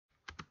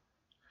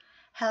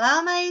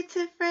Hello, my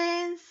YouTube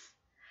friends.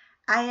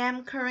 I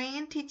am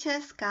Korean teacher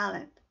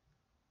Scarlett.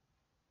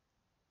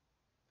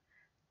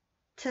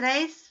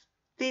 Today's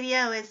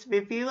video is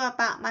review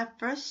about my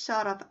first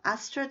shot of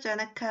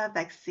AstraZeneca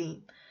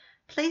vaccine.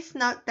 Please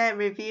note that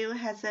review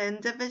has an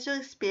individual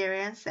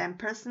experience and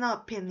personal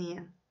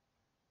opinion.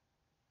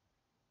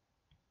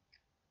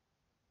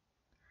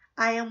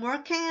 I am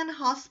working in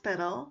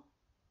hospital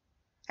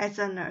as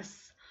a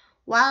nurse.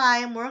 While I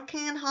am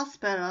working in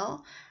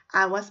hospital,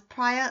 I was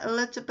prior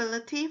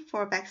eligibility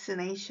for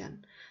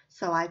vaccination,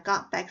 so I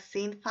got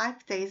vaccine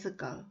 5 days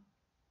ago.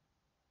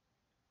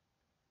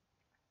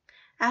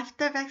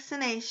 After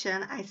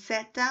vaccination, I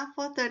sat down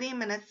for 30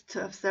 minutes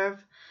to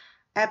observe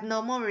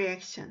abnormal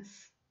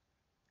reactions.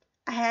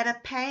 I had a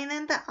pain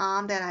in the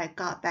arm that I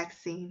got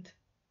vaccinated.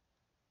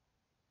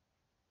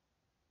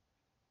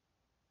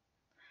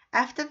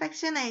 After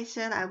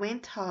vaccination, I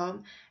went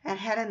home and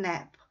had a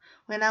nap.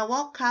 When I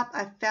woke up,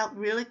 I felt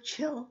really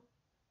chill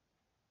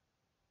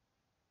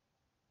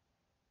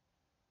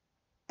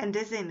and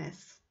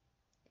dizziness.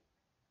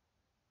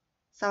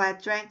 So I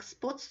drank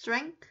sports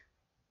drink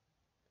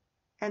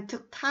and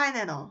took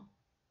Tylenol.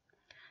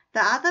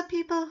 The other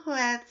people who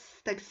had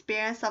the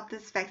experience of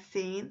this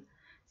vaccine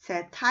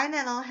said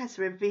Tylenol has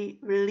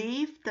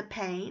relieved the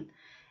pain,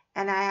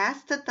 and I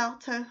asked the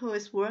doctor who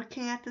is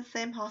working at the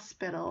same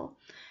hospital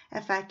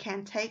if I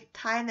can take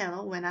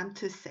Tylenol when I'm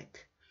too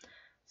sick.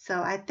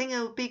 So I think it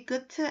would be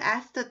good to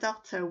ask the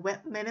doctor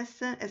what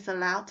medicine is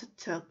allowed to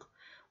take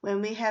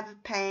when we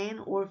have pain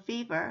or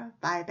fever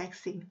by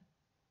vaccine.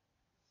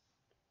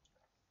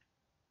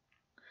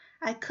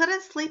 I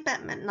couldn't sleep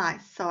at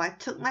midnight, so I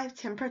took my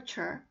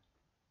temperature.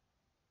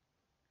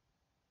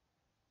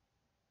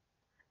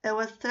 It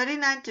was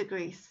 39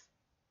 degrees.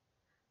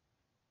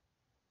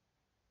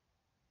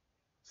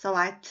 So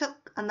I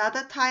took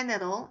another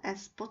Tylenol and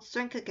sports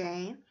drink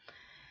again.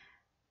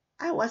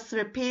 I was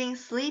repeating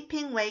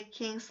sleeping,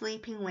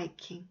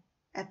 waking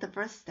at the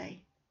first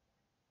day.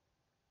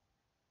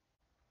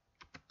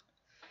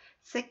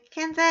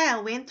 Second day I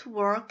went to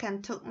work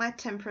and took my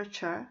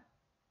temperature.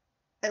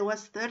 It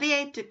was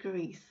 38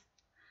 degrees.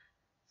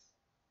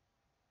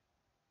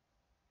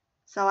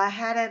 So I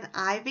had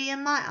an IV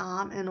in my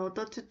arm in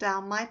order to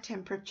down my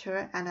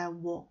temperature, and I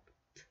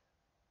walked.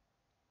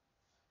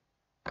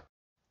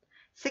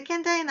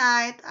 Second day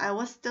night, I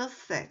was still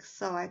sick,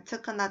 so I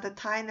took another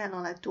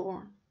Tylenol at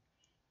dawn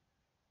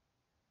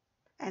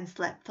and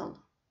slept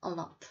a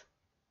lot.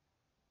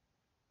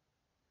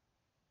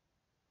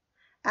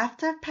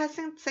 After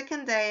passing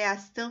second day, I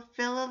still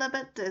feel a little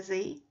bit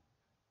dizzy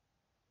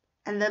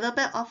and a little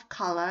bit off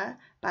color,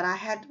 but I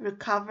had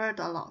recovered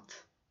a lot.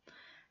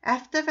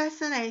 After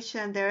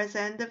vaccination, there is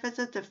an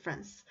individual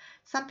difference.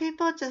 Some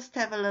people just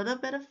have a little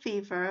bit of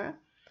fever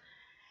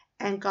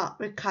and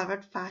got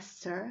recovered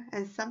faster,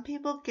 and some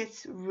people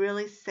get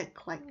really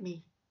sick like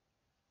me.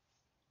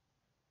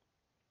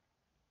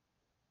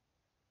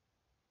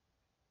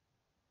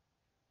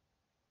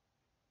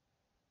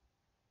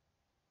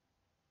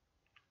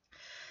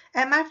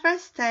 At my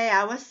first day,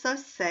 I was so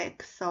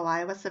sick, so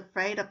I was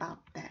afraid about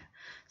that.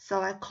 So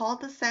I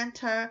called the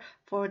Center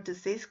for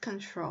Disease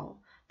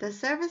Control. The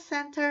service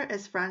center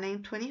is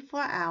running 24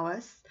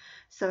 hours,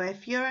 so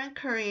if you're in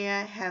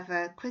Korea, have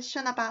a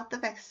question about the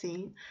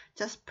vaccine,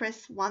 just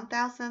press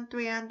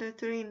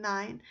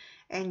 1339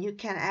 and you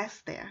can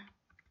ask there.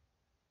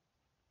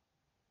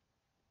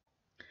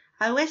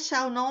 I wish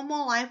our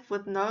normal life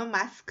with no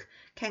mask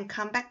can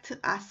come back to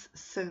us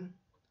soon.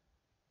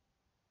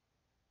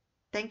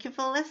 Thank you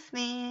for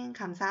listening.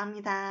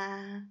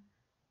 감사합니다.